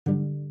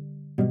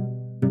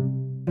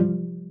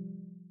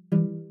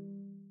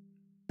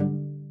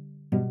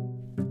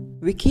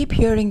We keep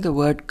hearing the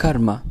word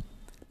karma,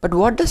 but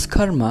what does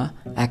karma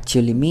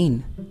actually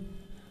mean?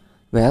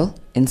 Well,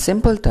 in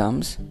simple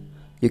terms,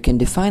 you can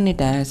define it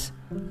as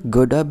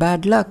good or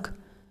bad luck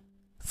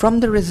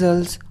from the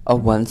results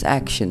of one's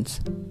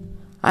actions.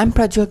 I'm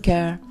Prajwal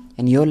Kher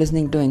and you're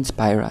listening to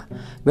Inspira,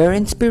 where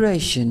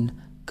inspiration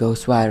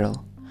goes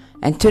viral.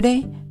 And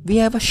today we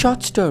have a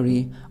short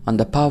story on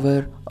the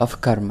power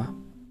of karma.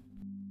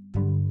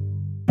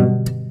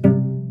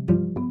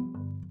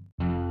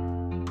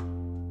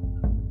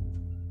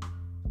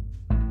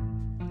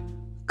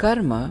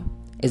 Karma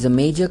is a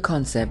major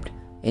concept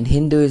in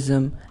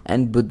Hinduism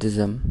and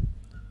Buddhism,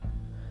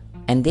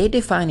 and they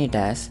define it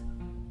as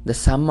the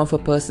sum of a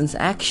person's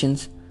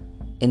actions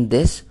in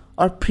this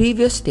or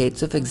previous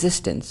states of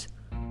existence,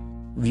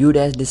 viewed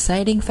as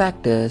deciding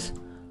factors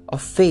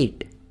of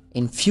fate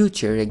in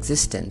future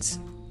existence.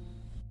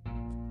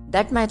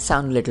 That might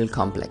sound a little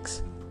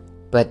complex,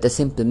 but the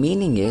simple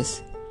meaning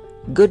is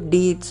good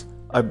deeds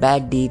or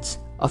bad deeds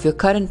of your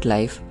current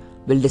life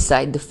will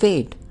decide the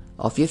fate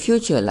of your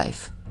future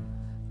life.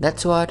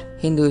 That's what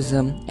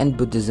Hinduism and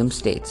Buddhism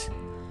states.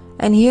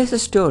 And here's a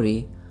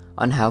story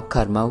on how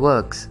karma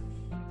works.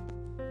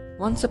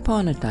 Once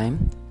upon a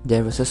time,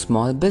 there was a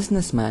small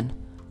businessman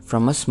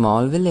from a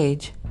small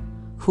village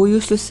who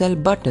used to sell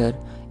butter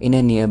in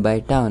a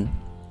nearby town.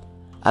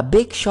 A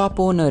big shop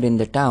owner in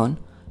the town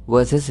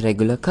was his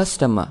regular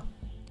customer.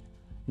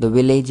 The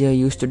villager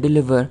used to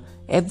deliver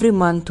every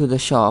month to the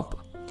shop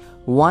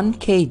 1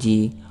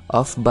 kg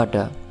of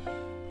butter.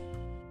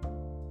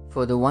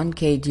 For the 1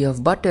 kg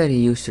of butter he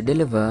used to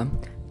deliver,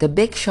 the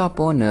big shop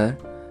owner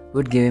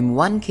would give him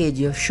 1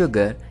 kg of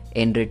sugar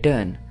in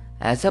return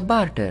as a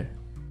barter.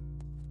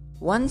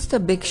 Once the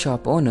big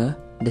shop owner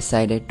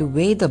decided to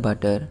weigh the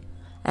butter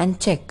and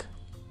check,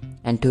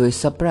 and to his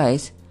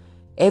surprise,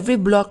 every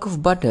block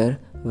of butter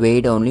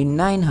weighed only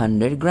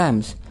 900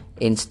 grams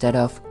instead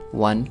of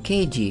 1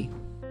 kg.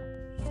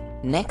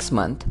 Next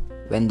month,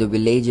 when the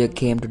villager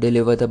came to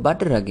deliver the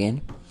butter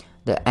again,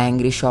 the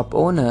angry shop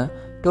owner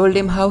told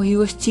him how he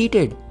was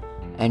cheated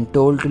and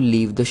told to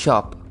leave the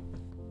shop.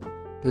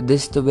 To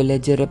this the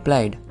villager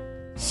replied,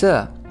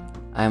 "Sir,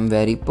 I am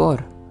very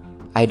poor.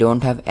 I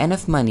don't have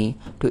enough money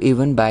to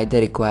even buy the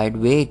required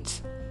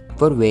weights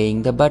for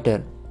weighing the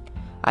butter.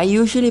 I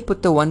usually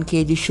put the 1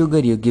 kg sugar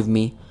you give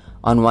me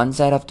on one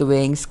side of the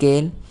weighing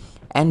scale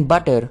and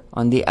butter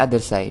on the other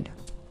side."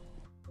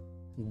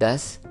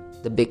 Thus,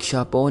 the big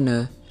shop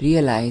owner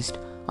realized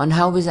on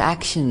how his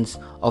actions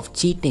of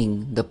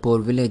cheating the poor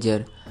villager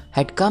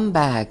had come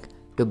back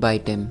to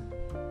bite him.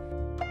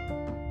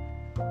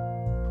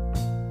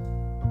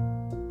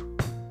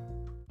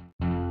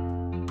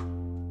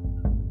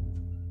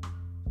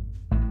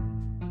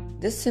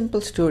 This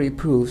simple story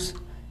proves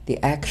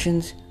the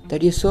actions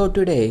that you sow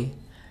today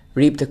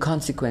reap the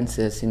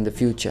consequences in the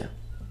future.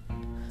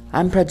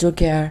 I'm Prajwal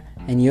Kher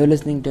and you're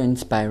listening to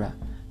Inspira,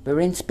 where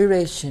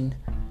inspiration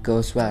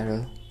goes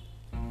viral.